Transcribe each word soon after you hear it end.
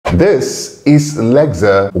This is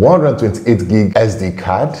Lexa 128 gig SD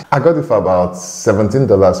card. I got it for about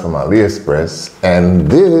 $17 from AliExpress, and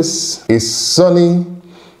this is Sony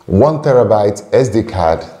 1 terabyte SD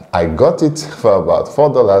card. I got it for about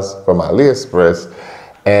 $4 from AliExpress.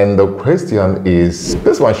 And the question is,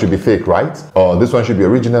 this one should be fake, right? Or this one should be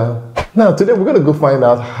original? Now, today we're going to go find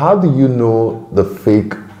out how do you know the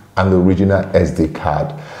fake and the original SD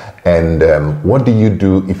card? And what do you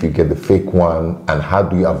do if you get the fake one? And how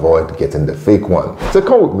do you avoid getting the fake one? So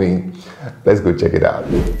come with me. Let's go check it out.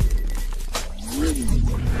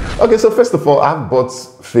 Okay, so first of all, I've bought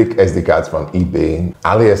fake SD cards from eBay,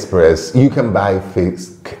 AliExpress. You can buy fake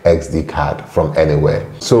SD card from anywhere.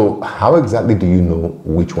 So how exactly do you know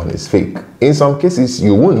which one is fake? In some cases,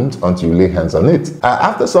 you won't until you lay hands on it.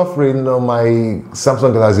 After suffering my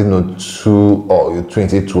Samsung Galaxy Note 2 or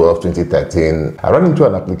 2012, 2013, I ran into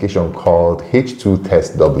an application called H2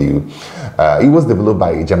 Test W. It was developed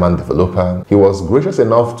by a German developer. He was gracious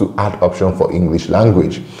enough to add option for English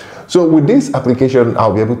language. So with this application,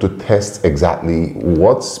 I'll be able to test exactly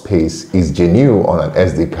what space is genuine on an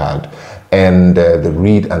SD card, and the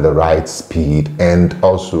read and the write speed, and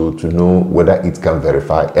also to know whether it can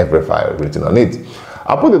verify every file written on it.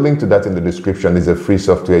 I'll put a link to that in the description. It's a free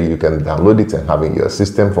software. You can download it and have it in your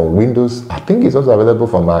system from Windows. I think it's also available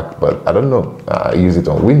for Mac, but I don't know. I use it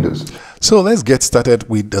on Windows. So let's get started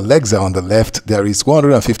with the Lexa on the left. There is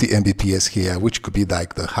 150 Mbps here, which could be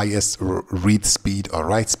like the highest read speed or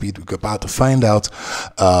write speed. We're about to find out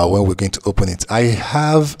when we're going to open it. I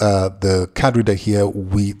have the card reader here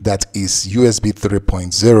that is USB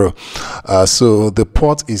 3.0. So the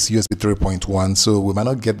port is USB 3.1. So we might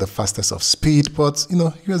not get the fastest of speed, but you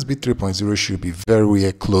know, USB 3.0 should be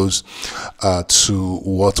very close to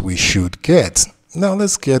what we should get. Now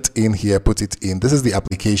let's get in here, put it in. This is the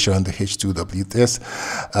application, the H2W test,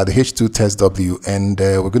 the H2 Test W, and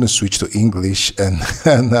we're going to switch to English, and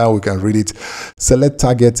now we can read it. Select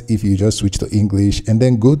target if you just switch to English, and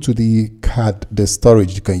then go to the card, the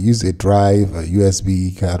storage. You can use a drive, a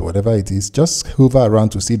USB card, whatever it is. Just hover around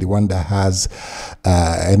to see the one that has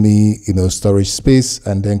any storage space,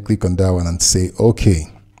 and then click on that one and say OK.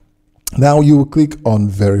 Now you will click on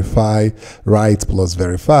verify, write plus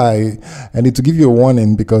verify, and it will give you a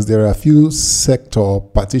warning because there are a few sector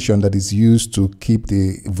partition that is used to keep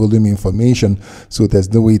the volume information. So there's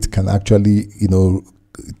no way it can actually,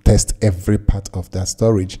 test every part of that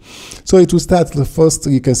storage. So it will start. The first,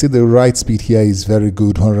 you can see the write speed here is very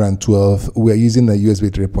good, 112. We are using a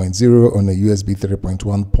USB 3.0 on a USB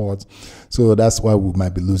 3.1 port. So that's why we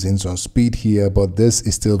might be losing some speed here, but this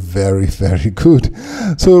is still very, very good.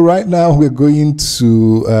 So right now we're going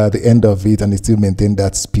to the end of it, and it still maintain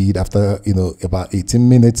that speed after, about 18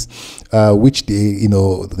 minutes, which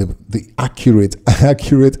the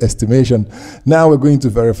accurate estimation. Now we're going to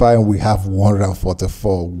verify, and we have 144.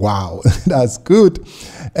 Wow, that's good.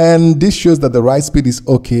 And this shows that the write speed is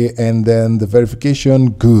okay, and then the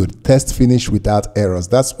verification good. Test finish without errors.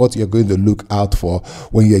 That's what you're going to look out for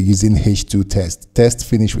when you're using H2 test. Test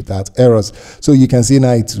finish without errors. So you can see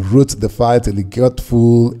now it wrote the file till it got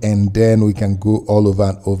full, and then we can go all over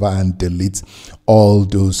and over and delete all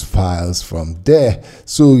those files from there.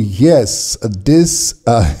 So yes, this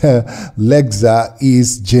Lexa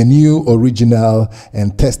is genuine, original,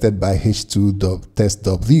 and tested by H2 Test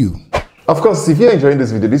W. Of course, if you're enjoying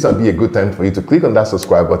this video, this will be a good time for you to click on that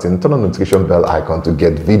subscribe button, turn on the notification bell icon to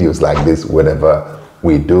get videos like this whenever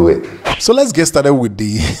we do it. So let's get started with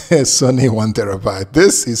the Sony 1 terabyte.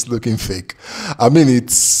 This is looking fake. I mean,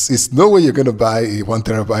 it's no way you're going to buy a 1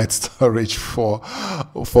 terabyte storage for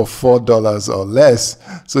 $4 or less.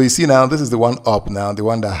 So you see now, this is the one up now, the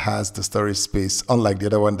one that has the storage space, unlike the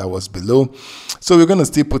other one that was below. So we're going to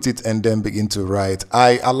still put it and then begin to write.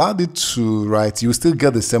 I allowed it to write. You still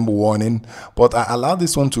get the same warning, but I allowed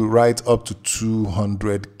this one to write up to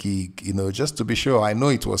 200 gig, just to be sure. I know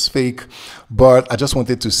it was fake, but I just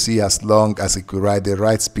wanted to see as long as it could write. The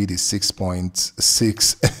write speed is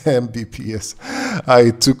 6.6 Mbps.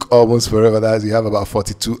 It took almost forever. That you have about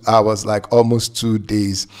 42 hours, like almost 2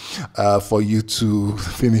 days for you to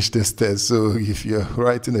finish this test. So if you're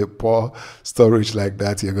writing a poor storage like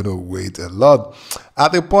that, you're going to wait a lot.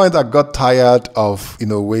 At the point I got tired of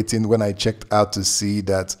waiting, when I checked out to see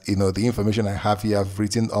that the information I have here, I've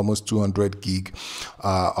written almost 200 gig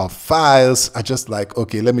of files. I just like,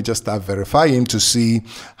 okay, let me just start verifying to see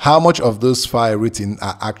how much of those files written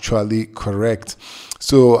are actually correct.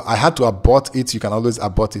 So I had to abort it. You can always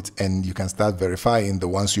abort it and you can start verifying the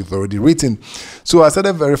ones you've already written. So I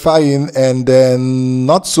started verifying, and then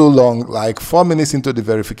not so long, like 4 minutes into the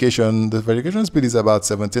verification speed is about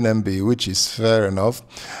 17 MB, which is fair enough.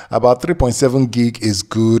 About 3.7 gig is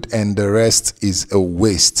good, and the rest is a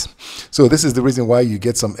waste. So this is the reason why you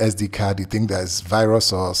get some SD card. You think there's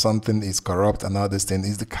virus or something is corrupt, and all this thing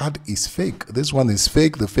is the card is fake. This one is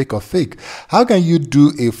fake, the fake of fake. How can you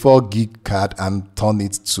do a 4 gig card and turn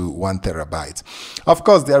it to 1 terabyte? Of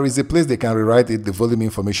course, there is a place they can rewrite it, the volume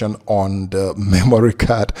information on the memory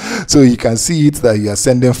card, so you can see it that you are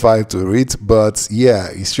sending file to it. But yeah,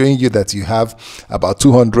 it's showing you that you have about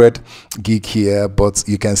 200 gig here, but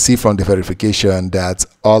you can see from the verification that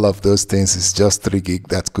all of those things is just 3 gig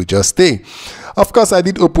that could just stay. Of course, I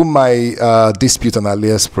did open my dispute on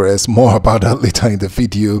AliExpress. More about that later in the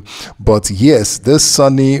video. But yes, this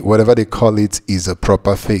Sony, whatever they call it, is a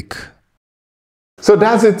proper fake. So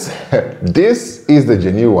that's it. This is the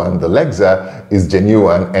genuine one. The Lexa is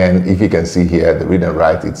genuine, and if you can see here, the read and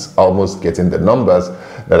write, it's almost getting the numbers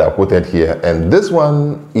that are quoted here. And this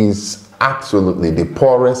one is absolutely the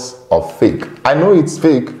poorest of fake. I know it's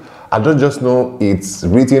fake. I don't just know it's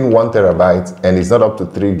written 1 terabyte and it's not up to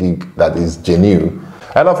 3 gig that is genuine.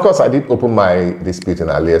 And of course, I did open my dispute in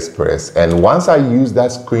AliExpress, and once I use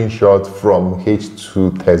that screenshot from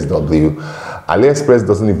H2TestW, AliExpress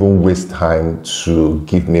doesn't even waste time to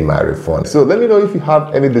give me my refund. So let me know if you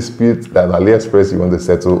have any dispute that AliExpress you want to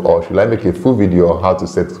settle, or should I make a full video on how to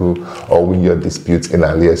settle or win your disputes in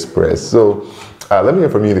AliExpress. So let me hear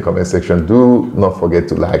from you in the comment section. Do not forget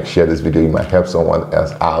to like, share this video. It might help someone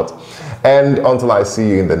else out. And until I see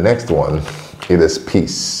you in the next one, it is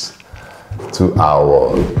peace to our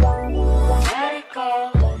world.